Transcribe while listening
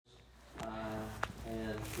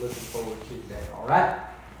looking forward to today. All right?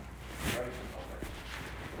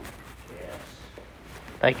 Yes.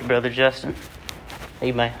 Thank you, Brother Justin.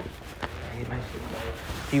 Amen. Amen.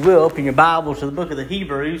 If you will, open your Bible to the book of the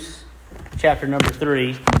Hebrews, chapter number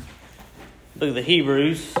 3. Book of the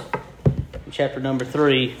Hebrews, chapter number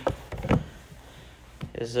 3.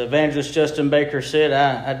 As Evangelist Justin Baker said,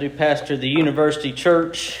 I do pastor the University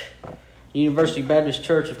Baptist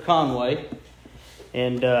Church of Conway.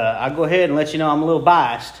 And I'll go ahead and let you know I'm a little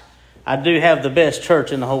biased. I do have the best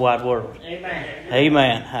church in the whole wide world. Amen.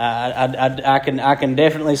 Amen. I can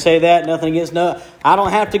definitely say that. Nothing against no. I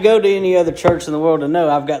don't have to go to any other church in the world to know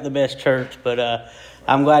I've got the best church. But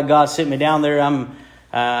I'm glad God sent me down there.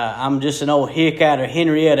 I'm just an old hick out of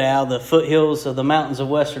Henrietta, out of the foothills of the mountains of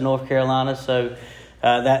western North Carolina. So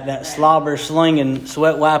that slobber, slinging,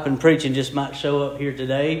 sweat wiping preaching just might show up here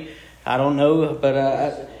today. I don't know, but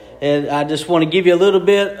I just want to give you a little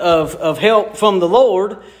bit of help from the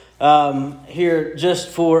Lord here just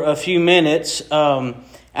for a few minutes out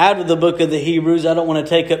of the book of the Hebrews. I don't want to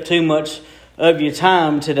take up too much of your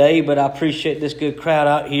time today, but I appreciate this good crowd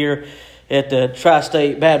out here at the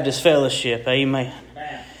Tri-State Baptist Fellowship. Amen.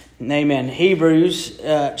 Amen. Hebrews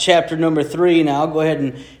chapter number 3. Now I'll go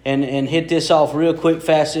ahead and hit this off real quick,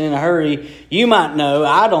 fast, and in a hurry. You might know,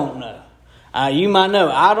 I don't know. You might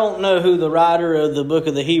know, I don't know who the writer of the book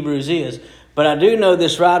of the Hebrews is, but I do know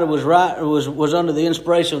this writer was under the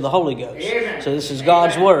inspiration of the Holy Ghost. Amen. So this is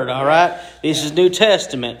God's Word, all right? This is New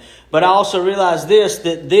Testament. But I also realize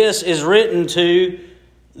that this is written to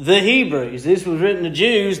the Hebrews. This was written to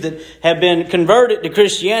Jews that have been converted to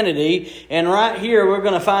Christianity. And right here we're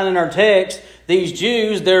going to find in our text, these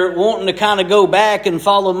Jews, they're wanting to kind of go back and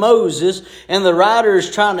follow Moses. And the writer is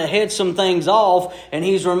trying to head some things off. And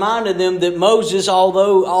he's reminded them that Moses,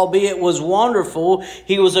 albeit was wonderful,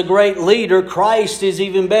 he was a great leader. Christ is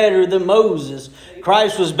even better than Moses.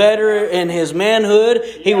 Christ was better in his manhood,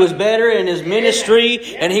 he was better in his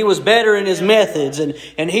ministry, and he was better in his methods.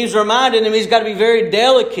 And he's reminding them he's got to be very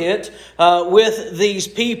delicate with these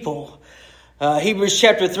people. Hebrews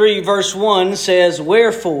chapter 3 verse 1 says,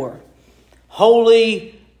 "Wherefore,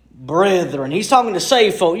 holy brethren." He's talking to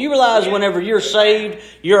saved folk. You realize whenever you're saved,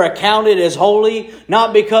 you're accounted as holy,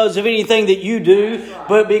 not because of anything that you do,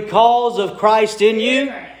 but because of Christ in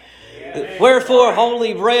you. "Wherefore,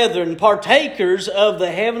 holy brethren, partakers of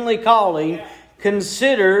the heavenly calling,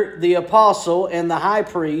 consider the apostle and the high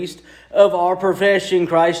priest of our profession,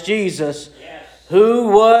 Christ Jesus, who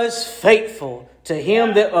was faithful to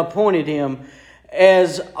him that appointed him,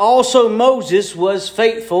 as also Moses was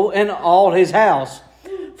faithful in all his house.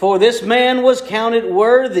 For this man was counted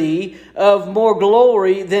worthy of more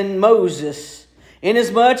glory than Moses,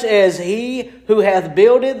 inasmuch as he who hath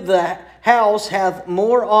builded the house hath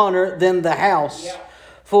more honor than the house.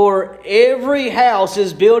 For every house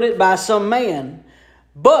is builded by some man,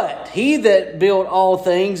 but he that built all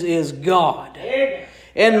things is God.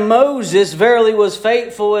 And Moses verily was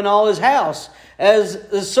faithful in all his house, as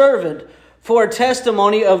a servant, for a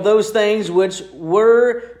testimony of those things which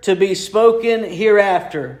were to be spoken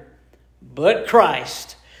hereafter. But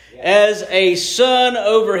Christ, as a son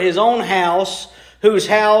over his own house, whose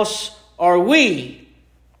house are we,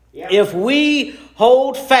 if we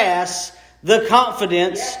hold fast the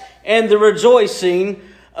confidence and the rejoicing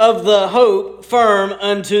of the hope firm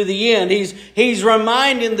unto the end." He's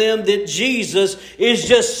reminding them that Jesus is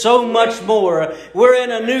just so much more. We're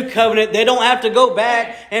in a new covenant. They don't have to go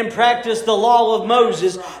back and practice the law of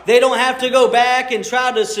Moses. They don't have to go back and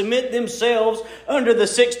try to submit themselves under the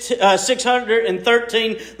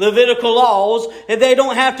 613 Levitical laws. And they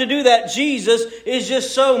don't have to do that. Jesus is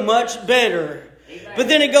just so much better. Amen. But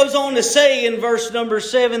then it goes on to say in verse number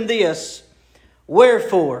 7 this,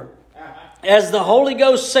 "Wherefore, as the Holy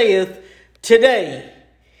Ghost saith, today,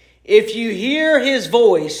 if you hear his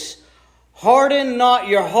voice, harden not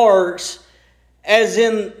your hearts, as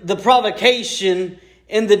in the provocation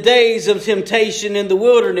in the days of temptation in the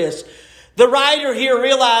wilderness." The writer here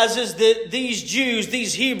realizes that these Jews,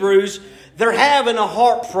 these Hebrews, they're having a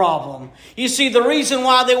heart problem. You see, the reason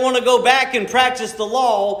why they want to go back and practice the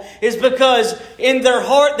law is because in their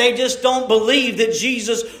heart they just don't believe that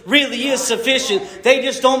Jesus really is sufficient. They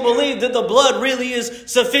just don't believe that the blood really is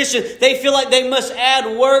sufficient. They feel like they must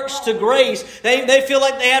add works to grace. They feel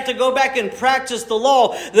like they have to go back and practice the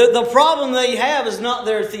law. The problem they have is not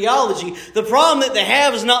their theology. The problem that they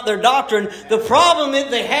have is not their doctrine. The problem that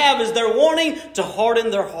they have is they're wanting to harden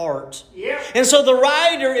their heart. And so the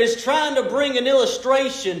writer is trying to bring an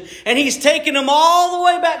illustration, and he's taking them all the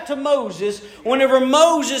way back to Moses. Whenever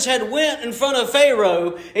Moses had went in front of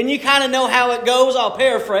Pharaoh, and you kind of know how it goes, I'll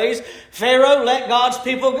paraphrase. Pharaoh, let God's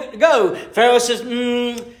people go. Pharaoh says,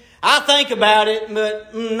 I think about it,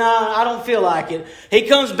 but no, I don't feel like it. He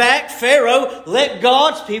comes back, Pharaoh, let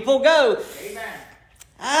God's people go. Amen.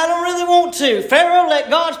 I don't really want to. Pharaoh,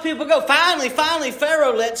 let God's people go. Finally,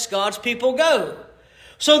 Pharaoh lets God's people go.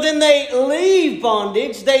 So then they leave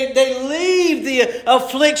bondage. They leave the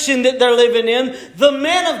affliction that they're living in. The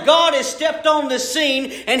man of God has stepped on the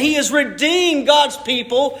scene and he has redeemed God's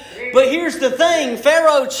people. But here's the thing.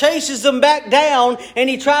 Pharaoh chases them back down and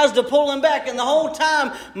he tries to pull them back. And the whole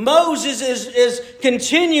time Moses is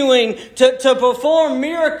continuing to perform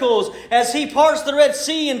miracles as he parts the Red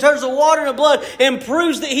Sea and turns the water into blood and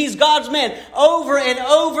proves that he's God's man over and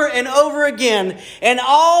over and over again. And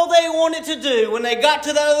all they wanted to do when they got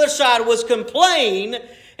to the other side was complain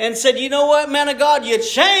and said, you know what, man of God, you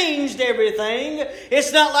changed everything.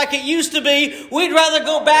 It's not like it used to be. We'd rather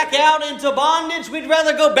go back out into bondage. We'd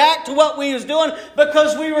rather go back to what we was doing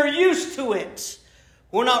because we were used to it.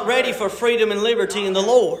 We're not ready for freedom and liberty in the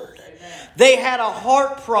Lord. They had a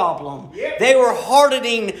heart problem. They were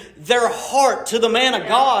hardening their heart to the man of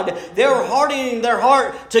God. They were hardening their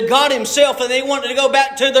heart to God Himself, and they wanted to go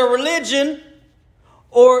back to their religion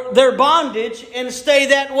or their bondage and stay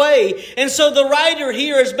that way. And so the writer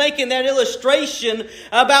here is making that illustration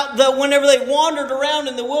about whenever they wandered around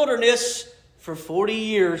in the wilderness for 40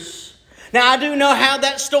 years. Now, I do know how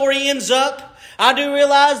that story ends up. I do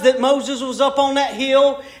realize that Moses was up on that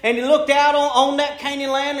hill and he looked out on that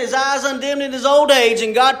Canaan land, his eyes undimmed in his old age,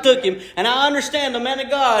 and God took him. And I understand the man of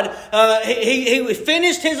God, he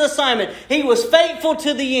finished his assignment. He was faithful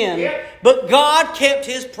to the end, but God kept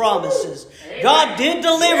His promises. God did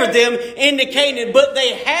deliver them into Canaan, but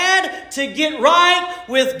they had to get right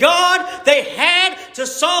with God. They had to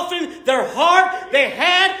soften their heart. They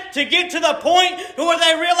had to get to the point where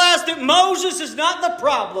they realized that Moses is not the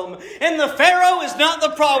problem and the Pharaoh is not the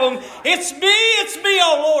problem. It's me,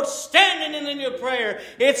 oh Lord, standing in your prayer.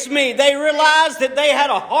 It's me. They realized that they had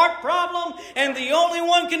a heart problem and the only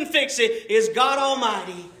one can fix it is God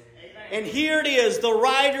Almighty. And here it is, the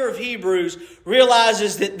writer of Hebrews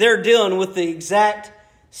realizes that they're dealing with the exact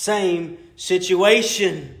same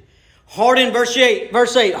situation. Harden, verse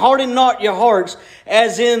 8, harden not your hearts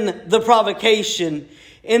as in the provocation,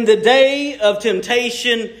 in the day of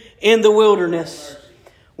temptation in the wilderness.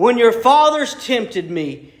 When your fathers tempted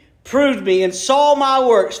me, proved me, and saw my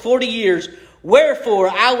works 40 years, wherefore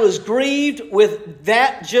I was grieved with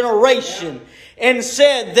that generation, and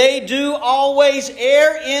said, they do always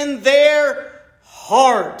err in their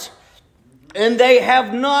heart, and they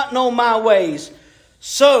have not known my ways.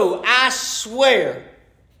 So I swear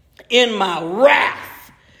in my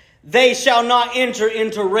wrath, they shall not enter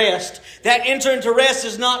into rest. That enter into rest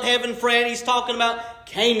is not heaven, friend. He's talking about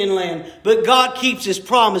Canaan land. But God keeps His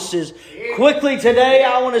promises. Quickly today,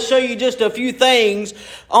 I want to show you just a few things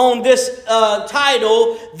on this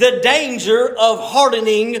title, The Danger of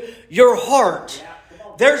Hardening Your Heart.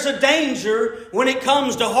 There's a danger when it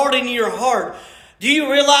comes to hardening your heart. Do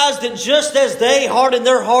you realize that just as they harden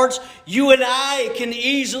their hearts, you and I can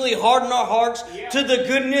easily harden our hearts to the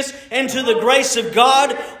goodness and to the grace of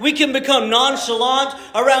God? We can become nonchalant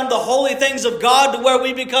around the holy things of God to where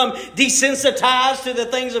we become desensitized to the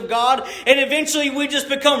things of God. And eventually we just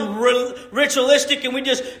become ritualistic and we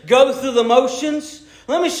just go through the motions.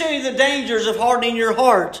 Let me show you the dangers of hardening your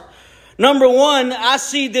heart. Number one, I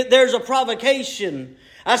see that there's a provocation.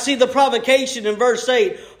 I see the provocation in verse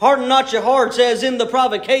 8. Harden not your hearts as in the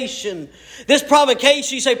provocation. This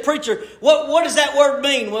provocation, you say, preacher, what does that word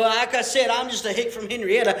mean? Well, like I said, I'm just a hick from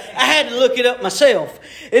Henrietta. I had to look it up myself.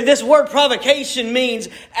 This word provocation means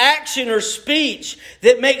action or speech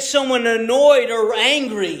that makes someone annoyed or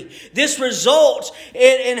angry. This results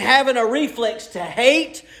in having a reflex to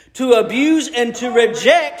hate, to abuse, and to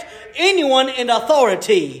reject anyone in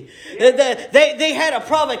authority. They had a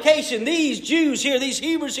provocation. These Jews here, these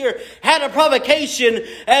Hebrews here, had a provocation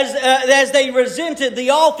as they resented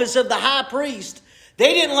the office of the high priest.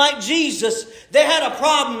 They didn't like Jesus. They had a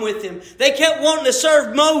problem with Him. They kept wanting to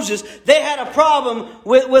serve Moses. They had a problem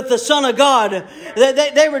with the Son of God.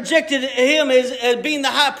 They rejected Him as being the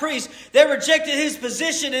high priest. They rejected His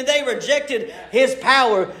position and they rejected His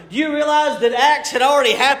power. Do you realize that Acts had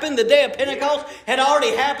already happened? The day of Pentecost had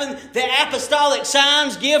already happened. The apostolic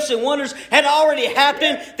signs, gifts, and wonders had already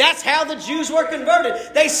happened. That's how the Jews were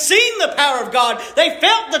converted. They seen the power of God. They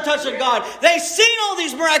felt the touch of God. They seen all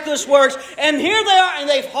these miraculous works. And here they are, and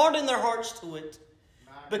they've hardened their hearts to it.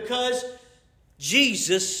 Because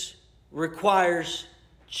Jesus requires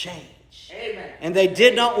change. Amen. And they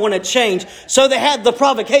did not want to change. So they had the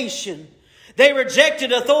provocation. They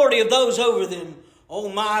rejected authority of those over them. Oh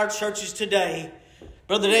my, our churches today.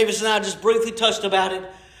 Brother Davis and I just briefly touched about it.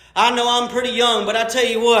 I know I'm pretty young, but I tell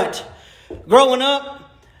you what. Growing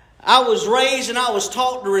up, I was raised and I was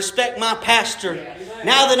taught to respect my pastor.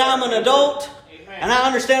 Now that I'm an adult, and I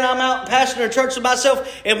understand I'm out pastoring a church of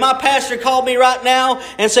myself. If my pastor called me right now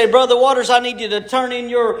and said, Brother Waters, I need you to turn in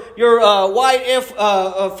your white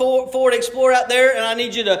Ford Explorer out there, and I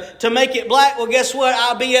need you to make it black. Well, guess what?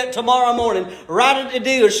 I'll be at tomorrow morning right at the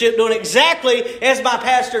dealership doing exactly as my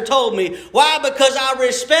pastor told me. Why? Because I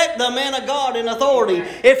respect the man of God in authority.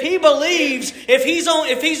 If he believes, if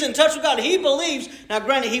he's in touch with God, he believes. Now,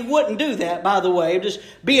 granted, he wouldn't do that, by the way, just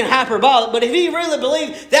being hyperbolic. But if he really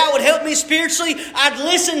believed that would help me spiritually, I'd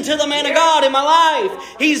listen to the man of God in my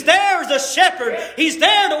life. He's there as a shepherd. He's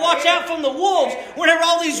there to watch out from the wolves. Whenever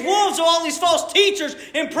all these wolves or all these false teachers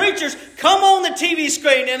and preachers come on the TV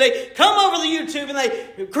screen and they come over the YouTube and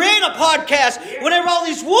they create a podcast, whenever all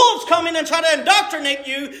these wolves come in and try to indoctrinate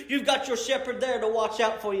you, you've got your shepherd there to watch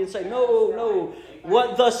out for you and say, no,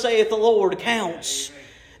 what thus saith the Lord counts.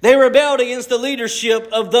 They rebelled against the leadership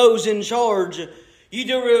of those in charge. You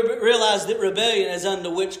do realize that rebellion is unto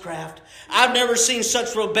witchcraft. I've never seen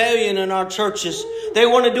such rebellion in our churches. They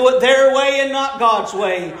want to do it their way and not God's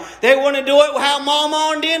way. They want to do it how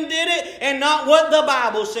Mama and them did it and not what the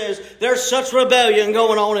Bible says. There's such rebellion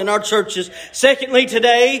going on in our churches. Secondly,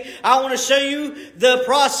 today, I want to show you the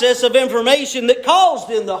process of information that caused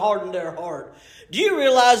them to harden their heart. Do you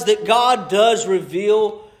realize that God does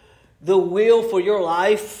reveal the will for your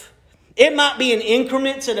life? It might be in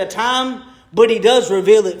increments at a time, but He does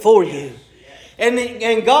reveal it for you.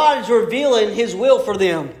 And God is revealing His will for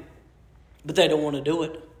them. But they don't want to do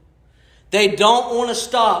it. They don't want to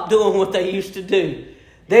stop doing what they used to do.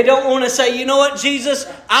 They don't want to say, you know what, Jesus,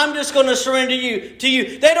 I'm just going to surrender to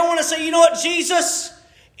you. They don't want to say, you know what, Jesus,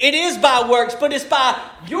 it is by works, but it's by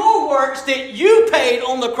your works that you paid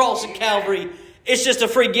on the cross of Calvary. It's just a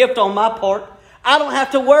free gift on my part. I don't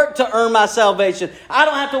have to work to earn my salvation. I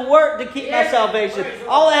don't have to work to keep my salvation.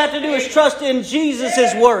 All I have to do is trust in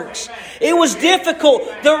Jesus' works. It was difficult.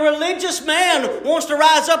 The religious man wants to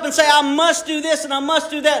rise up and say, I must do this and I must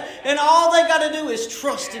do that. And all they got to do is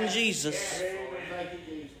trust in Jesus.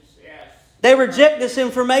 They reject this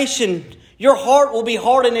information. Your heart will be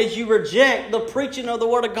hardened as you reject the preaching of the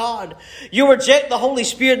Word of God. You reject the Holy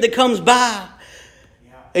Spirit that comes by.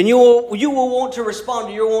 And you will want to respond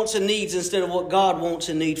to your wants and needs instead of what God wants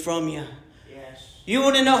and needs from you. Yes. You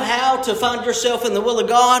want to know how to find yourself in the will of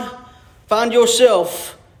God? Find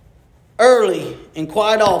yourself early and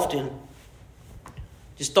quite often.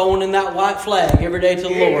 Just throwing in that white flag every day to the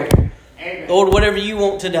Lord. Amen. Lord, whatever you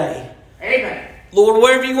want today. Amen. Lord,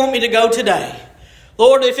 wherever you want me to go today.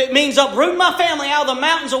 Lord, if it means uprooting my family out of the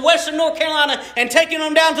mountains of western North Carolina and taking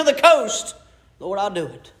them down to the coast, Lord, I'll do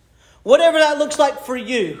it. Whatever that looks like for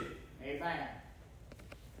you. Amen.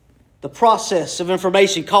 The process of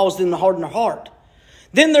information caused them to harden their heart.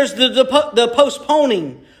 Then there's the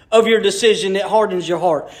postponing of your decision that hardens your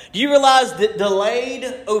heart. Do you realize that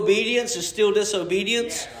delayed obedience is still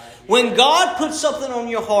disobedience? When God puts something on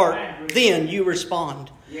your heart, then you respond.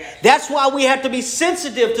 That's why we have to be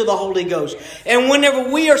sensitive to the Holy Ghost. And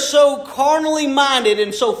whenever we are so carnally minded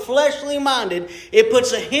and so fleshly minded, it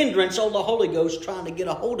puts a hindrance on the Holy Ghost trying to get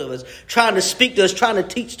a hold of us, trying to speak to us, trying to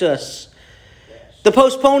teach to us. The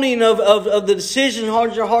postponing of the decision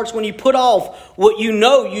hardens your hearts when you put off what you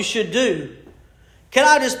know you should do. Can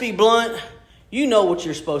I just be blunt? You know what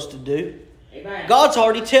you're supposed to do. Amen. God's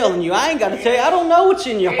already telling you. I ain't got to tell you. I don't know what's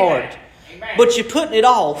in your heart. Amen. But you're putting it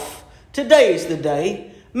off. Today is the day.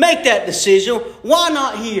 Make that decision. Why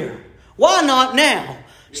not here? Why not now?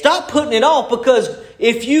 Stop putting it off, because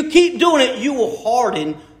if you keep doing it, you will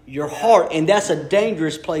harden your heart. And that's a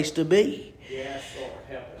dangerous place to be. Yes, Lord,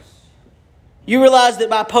 help us. You realize that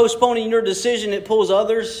by postponing your decision, it pulls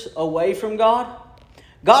others away from God?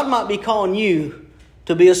 God might be calling you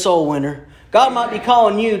to be a soul winner. God might be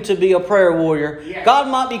calling you to be a prayer warrior. Yes. God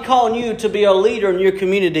might be calling you to be a leader in your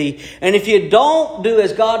community. And if you don't do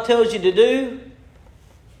as God tells you to do,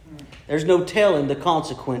 there's no telling the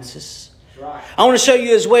consequences. Right. I want to show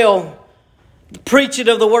you as well, the preaching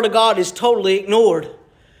of the Word of God is totally ignored.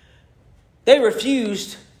 They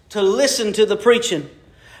refused to listen to the preaching.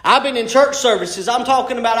 I've been in church services. I'm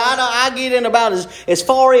talking about, I get in about as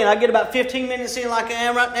far in. I get about 15 minutes in like I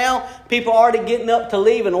am right now. People are already getting up to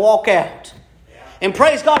leave and walk out. Yeah. And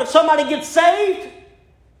praise God, if somebody gets saved,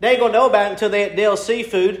 they ain't going to know about it until they're at Dell's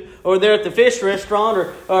Seafood, or they're at the fish restaurant,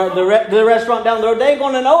 or the restaurant down the road. They ain't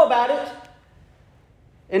going to know about it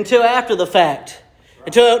until after the fact.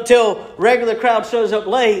 Until regular crowd shows up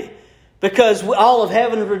late, because all of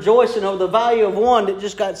heaven is rejoicing over the value of one that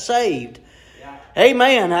just got saved.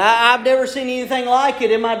 Amen. I've never seen anything like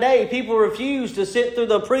it in my day. People refuse to sit through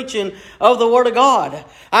the preaching of the Word of God.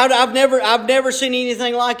 I've never seen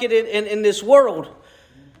anything like it in this world.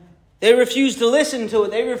 They refuse to listen to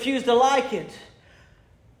it. They refuse to like it.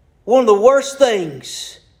 One of the worst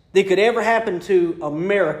things that could ever happen to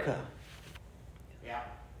America,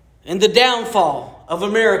 and the downfall of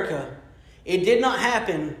America, it did not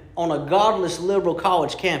happen on a godless liberal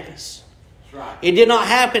college campus. Right. It did not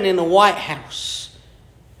happen in the White House.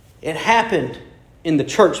 It happened in the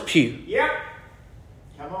church pew. Yep.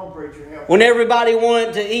 Come on, preacher. Help. When everybody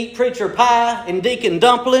wanted to eat preacher pie and deacon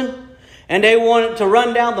dumpling, and they wanted to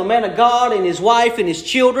run down the man of God and his wife and his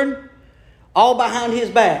children, all behind his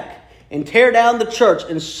back, and tear down the church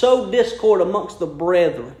and sow discord amongst the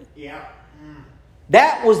brethren. Yeah.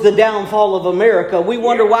 That was the downfall of America. We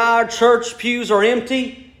wonder why our church pews are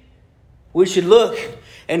empty. We should look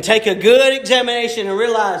and take a good examination and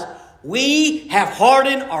realize we have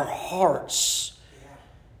hardened our hearts.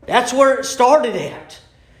 That's where it started at.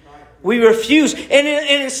 We refuse. And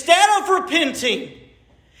instead of repenting,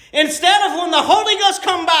 instead of when the Holy Ghost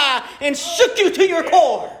come by and shook you to your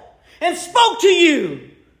core and spoke to you,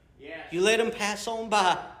 you let him pass on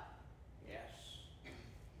by.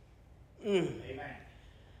 Amen.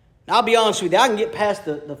 I'll be honest with you. I can get past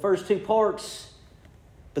the first two parts.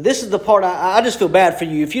 But this is the part I just feel bad for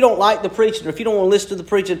you. If you don't like the preaching or if you don't want to listen to the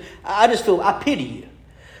preaching, I pity you.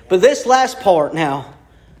 But this last part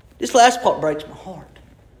breaks my heart.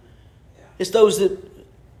 It's those that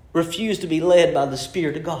refuse to be led by the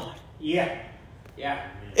Spirit of God. Yeah.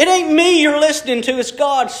 It ain't me you're listening to. It's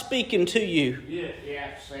God speaking to you.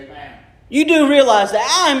 Yes, amen. You do realize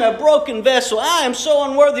that I am a broken vessel. I am so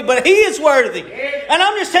unworthy, but He is worthy. And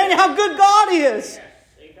I'm just telling you how good God is.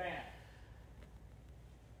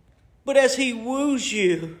 But as He woos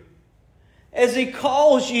you, as He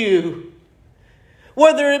calls you,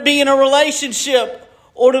 whether it be in a relationship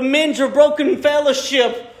or to mend your broken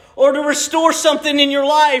fellowship or to restore something in your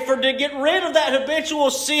life or to get rid of that habitual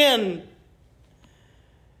sin,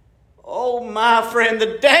 oh my friend,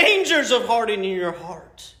 the dangers of hardening your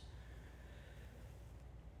heart.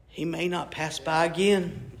 He may not pass by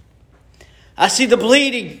again. I see the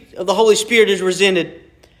bleeding of the Holy Spirit is resented.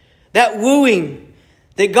 That wooing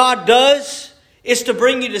that God does is to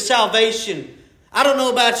bring you to salvation. I don't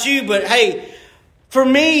know about you, but hey, for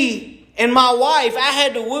me and my wife, I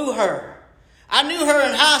had to woo her. I knew her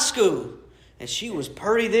in high school, and she was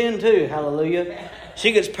purty then too. Hallelujah.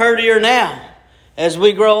 She gets purtier now as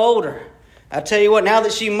we grow older. I tell you what, now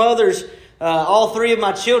that she mothers all three of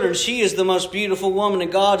my children, she is the most beautiful woman that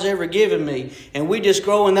God's ever given me. And we just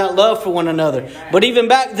grow in that love for one another. But even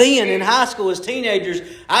back then in high school as teenagers,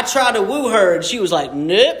 I tried to woo her and she was like,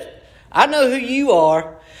 nope, I know who you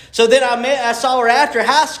are. So then I saw her after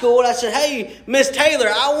high school and I said, hey, Miss Taylor,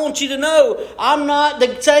 I want you to know I'm not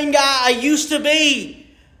the same guy I used to be.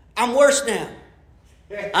 I'm worse now.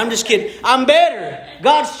 I'm just kidding. I'm better.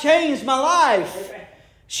 God's changed my life.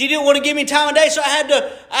 She didn't want to give me time of day, so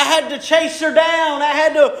I had to chase her down. I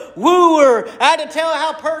had to woo her. I had to tell her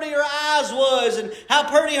how pretty her eyes was and how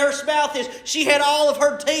pretty her mouth is. She had all of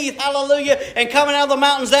her teeth, hallelujah, and coming out of the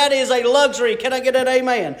mountains, that is a luxury. Can I get an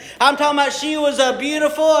amen? I'm talking about she was a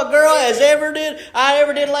beautiful girl as I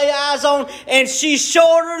ever did lay eyes on, and she's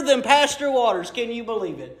shorter than Pastor Waters. Can you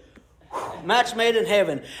believe it? Match made in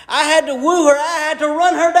heaven. I had to woo her. I had to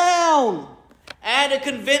run her down. I had to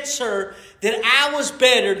convince her that I was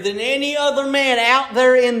better than any other man out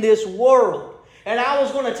there in this world. And I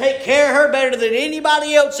was going to take care of her better than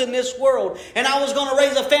anybody else in this world. And I was going to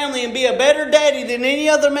raise a family and be a better daddy than any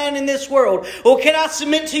other man in this world. Well, can I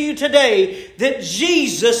submit to you today that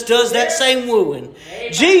Jesus does that same wooing?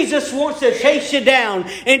 Amen. Jesus wants to chase you down.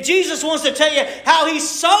 And Jesus wants to tell you how He's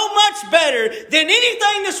so much better than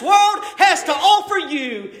anything this world has to offer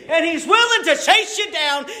you. And He's willing to chase you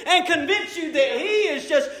down and convince you that He is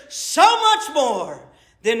just so much more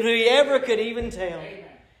than we ever could even tell.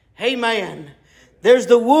 Amen. There's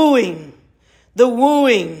the wooing. The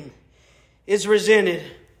wooing is resented.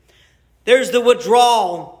 There's the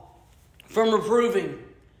withdrawal from reproving.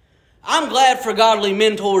 I'm glad for godly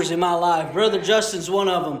mentors in my life. Brother Justin's one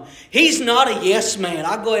of them. He's not a yes man.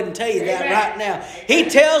 I'll go ahead and tell you that right now.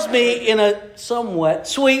 He tells me in a somewhat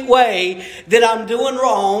sweet way that I'm doing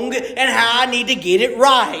wrong and how I need to get it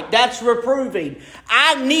right. That's reproving.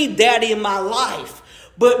 I need that in my life.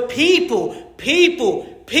 But people,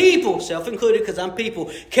 self-included because I'm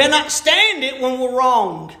people, cannot stand it when we're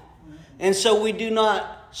wrong. And so we do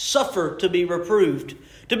not suffer to be reproved.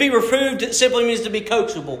 To be reproved, it simply means to be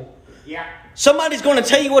coachable. Yeah. Somebody's going to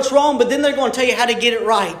tell you what's wrong, but then they're going to tell you how to get it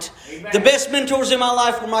right. Amen. The best mentors in my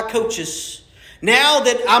life were my coaches. Now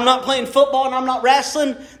that I'm not playing football and I'm not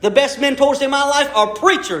wrestling, the best mentors in my life are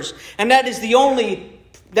preachers. And that is the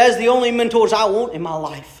only mentors I want in my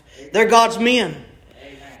life. They're God's men.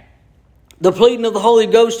 Amen. The pleading of the Holy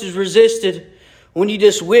Ghost is resisted when you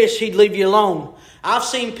just wish He'd leave you alone. I've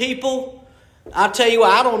seen people, I tell you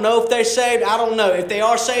what, I don't know if they're saved. I don't know. If they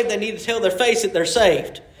are saved, they need to tell their face that they're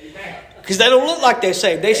saved. Because they don't look like they're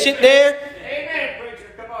saved. They sit there. Amen, preacher.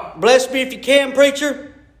 Come on. Bless me if you can, preacher.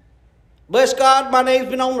 Bless God, my name's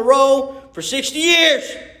been on the roll for 60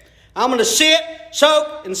 years. I'm going to sit,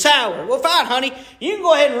 soak, and sour. Well, fine, honey. You can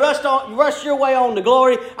go ahead and rush your way on to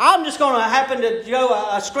glory. I'm just going to happen to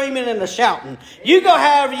go screaming and shouting. You go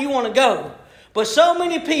however you want to go. But so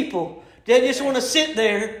many people, they just want to sit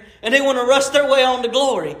there and they want to rush their way on to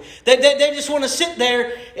glory. They just want to sit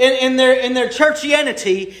there in their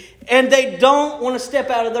churchianity, and they don't want to step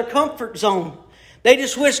out of their comfort zone. They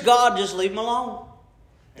just wish God just leave them alone.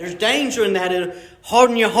 There's danger in that. It'll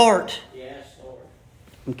harden your heart. Yes, Lord.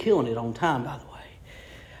 I'm killing it on time, by the way.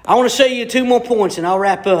 I want to show you 2 more points and I'll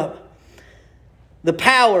wrap up. The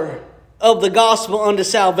power of the gospel unto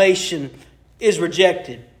salvation is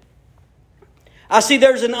rejected. I see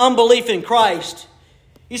there's an unbelief in Christ.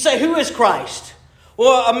 You say, who is Christ?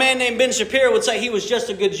 Well, a man named Ben Shapiro would say he was just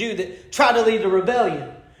a good Jew that tried to lead a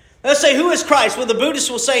rebellion. Let's say, who is Christ? Well, the Buddhists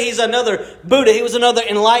will say he's another Buddha. He was another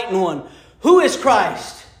enlightened one. Who is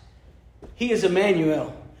Christ? He is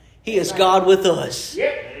Emmanuel. He is God with us.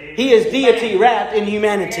 Yep. He is deity wrapped in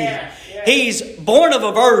humanity. Yes, yes. He's born of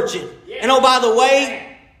a virgin. Yes. And oh, by the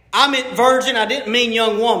way, I meant virgin. I didn't mean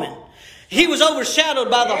young woman. He was overshadowed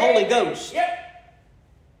by the Holy Ghost. Yep.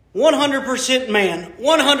 100% man,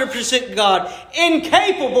 100% God,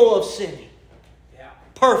 incapable of sinning. Yeah.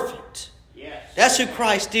 Perfect. Yes. That's who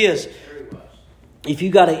Christ is. There he was. If you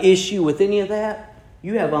got an issue with any of that,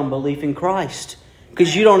 you have unbelief in Christ.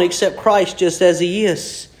 Because you don't accept Christ just as He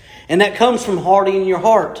is. And that comes from hardening your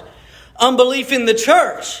heart. Unbelief in the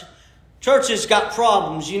church. Church has got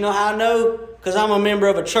problems. You know how I know? Because I'm a member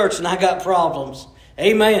of a church and I got problems.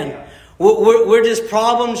 Amen. We're just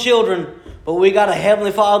problem children. But we got a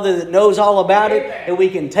Heavenly Father that knows all about it. And we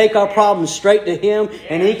can take our problems straight to Him.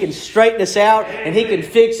 And He can straighten us out. And He can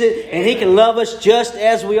fix it. And He can love us just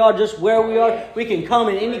as we are, just where we are. We can come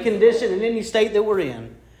in any condition, in any state that we're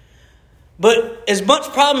in. But as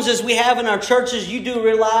much problems as we have in our churches, you do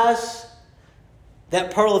realize that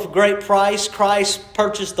pearl of great price, Christ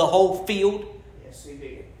purchased the whole field. Yes, He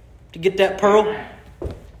did. To get that pearl.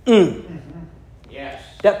 Yes.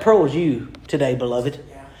 That pearl is you today, beloved.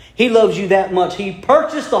 Yeah. He loves you that much. He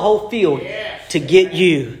purchased the whole field to get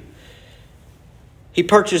you. He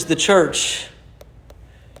purchased the church.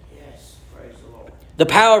 Yes. Praise the Lord. The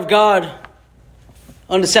power of God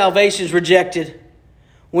unto salvation is rejected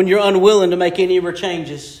when you're unwilling to make any of your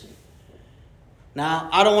changes. Now,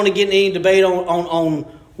 I don't want to get in any debate on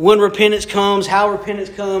when repentance comes, how repentance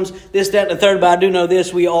comes, this, that, and the third, but I do know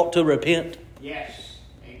this, we ought to repent. Yes.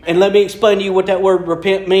 Amen. And let me explain to you what that word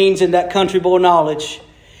repent means in that country boy knowledge.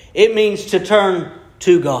 It means to turn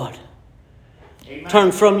to God. Amen.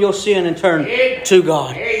 Turn from your sin and turn to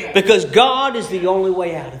God. Amen. Because God is the only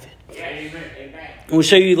way out of it. Yes. Amen. Amen. And we'll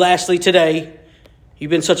show you lastly today.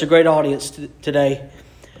 You've been such a great audience today.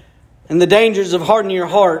 And the dangers of hardening your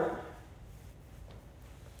heart.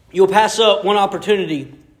 You'll pass up one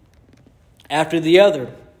opportunity after the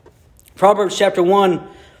other. Proverbs chapter 1,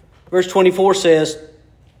 verse 24 says,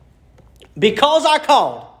 because I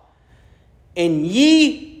called, and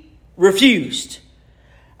ye refused,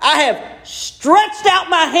 I have stretched out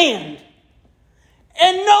my hand,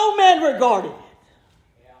 and no man regarded it.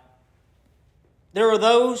 Yeah. There are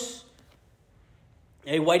those,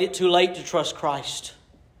 they waited too late to trust Christ.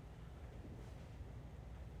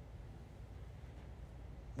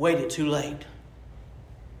 Waited too late.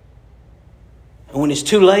 And when it's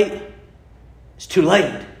too late, it's too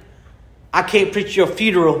late. I can't preach your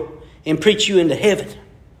funeral and preach you into heaven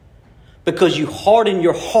because you harden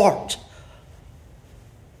your heart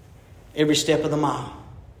every step of the mile.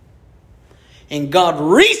 And God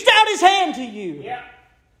reached out His hand to you. Yeah.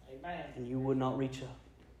 Amen. And you would not reach up.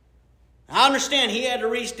 I understand He had to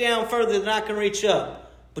reach down further than I can reach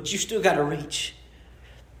up, but you still got to reach.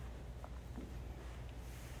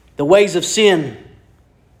 The ways of sin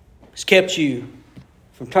has kept you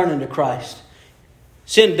from turning to Christ.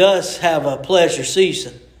 Sin does have a pleasure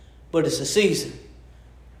season, but it's a season.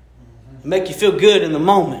 It make you feel good in the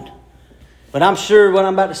moment. But I'm sure what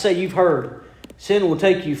I'm about to say you've heard. Sin will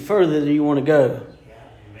take you further than you want to go.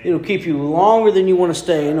 It'll keep you longer than you want to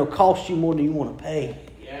stay, and it'll cost you more than you want to pay.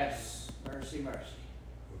 Yes. Mercy, mercy.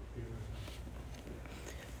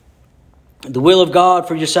 The will of God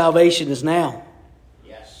for your salvation is now.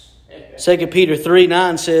 Yes. 2 Peter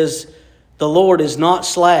 3:9 says, the Lord is not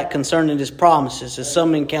slack concerning His promises, as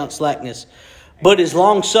some men count slackness, but is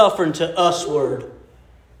long-suffering to usward.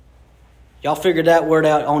 Y'all figured that word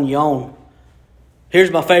out on your own. Here's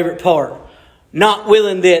my favorite part. Not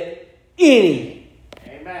willing that any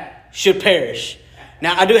should perish.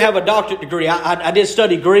 Now, I do have a doctorate degree. I did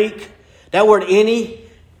study Greek. That word any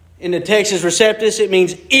in the text is receptus. It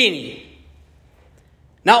means any.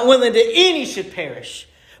 Not willing that any should perish,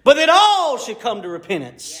 but that all should come to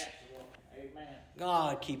repentance. Yes. Amen.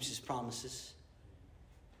 God keeps His promises.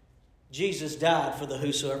 Jesus died for the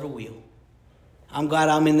whosoever will. I'm glad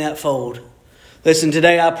I'm in that fold. Listen,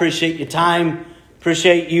 today I appreciate your time.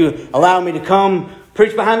 Appreciate you allowing me to come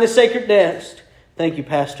preach behind this sacred desk. Thank you,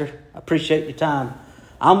 Pastor. I appreciate your time.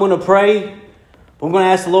 I'm going to pray. We're going to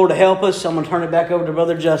ask the Lord to help us. I'm going to turn it back over to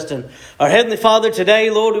Brother Justin. Our Heavenly Father,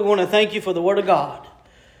 today, Lord, we want to thank you for the Word of God.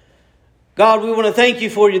 God, we want to thank you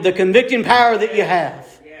for the convicting power that you have.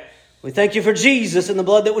 Yes. We thank you for Jesus and the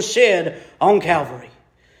blood that was shed on Calvary.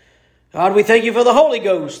 God, we thank you for the Holy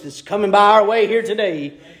Ghost that's coming by our way here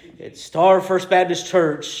today at Star First Baptist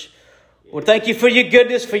Church. Well, thank you for your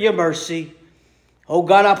goodness, for your mercy. Oh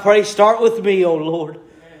God, I pray, start with me, oh Lord.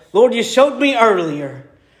 Lord, you showed me earlier,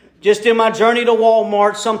 just in my journey to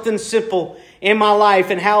Walmart, something simple in my life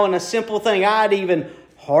and how in a simple thing I'd even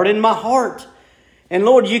hardened my heart. And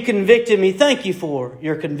Lord, you convicted me. Thank you for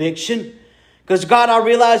your conviction. Because God, I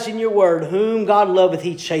realize in your word, whom God loveth,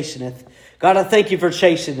 He chasteneth. God, I thank you for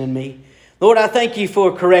chastening me. Lord, I thank you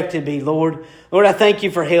for correcting me, Lord. Lord, I thank you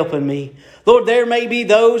for helping me. Lord, there may be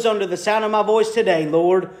those under the sound of my voice today,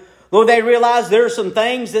 Lord. Lord, they realize there are some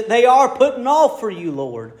things that they are putting off for you,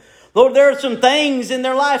 Lord. Lord, there are some things in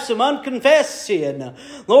their life, some unconfessed sin.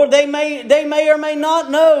 Lord, they may or may not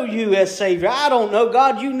know you as Savior. I don't know.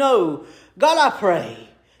 God, you know. God, I pray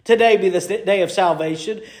today be the day of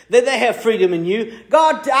salvation, that they have freedom in you.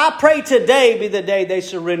 God, I pray today be the day they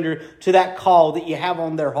surrender to that call that you have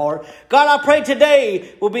on their heart. God, I pray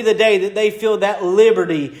today will be the day that they feel that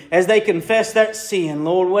liberty as they confess that sin,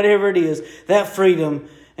 Lord, whatever it is, that freedom.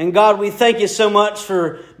 And God, we thank you so much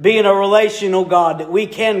for being a relational God that we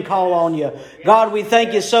can call on you. God, we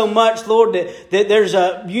thank you so much, Lord, that there's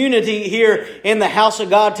a unity here in the house of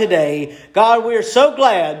God today. God, we are so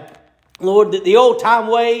glad, Lord, that the old time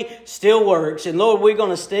way still works. And Lord, we're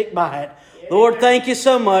going to stick by it. Lord, thank you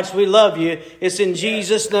so much. We love you. It's in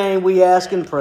Jesus' name we ask and pray.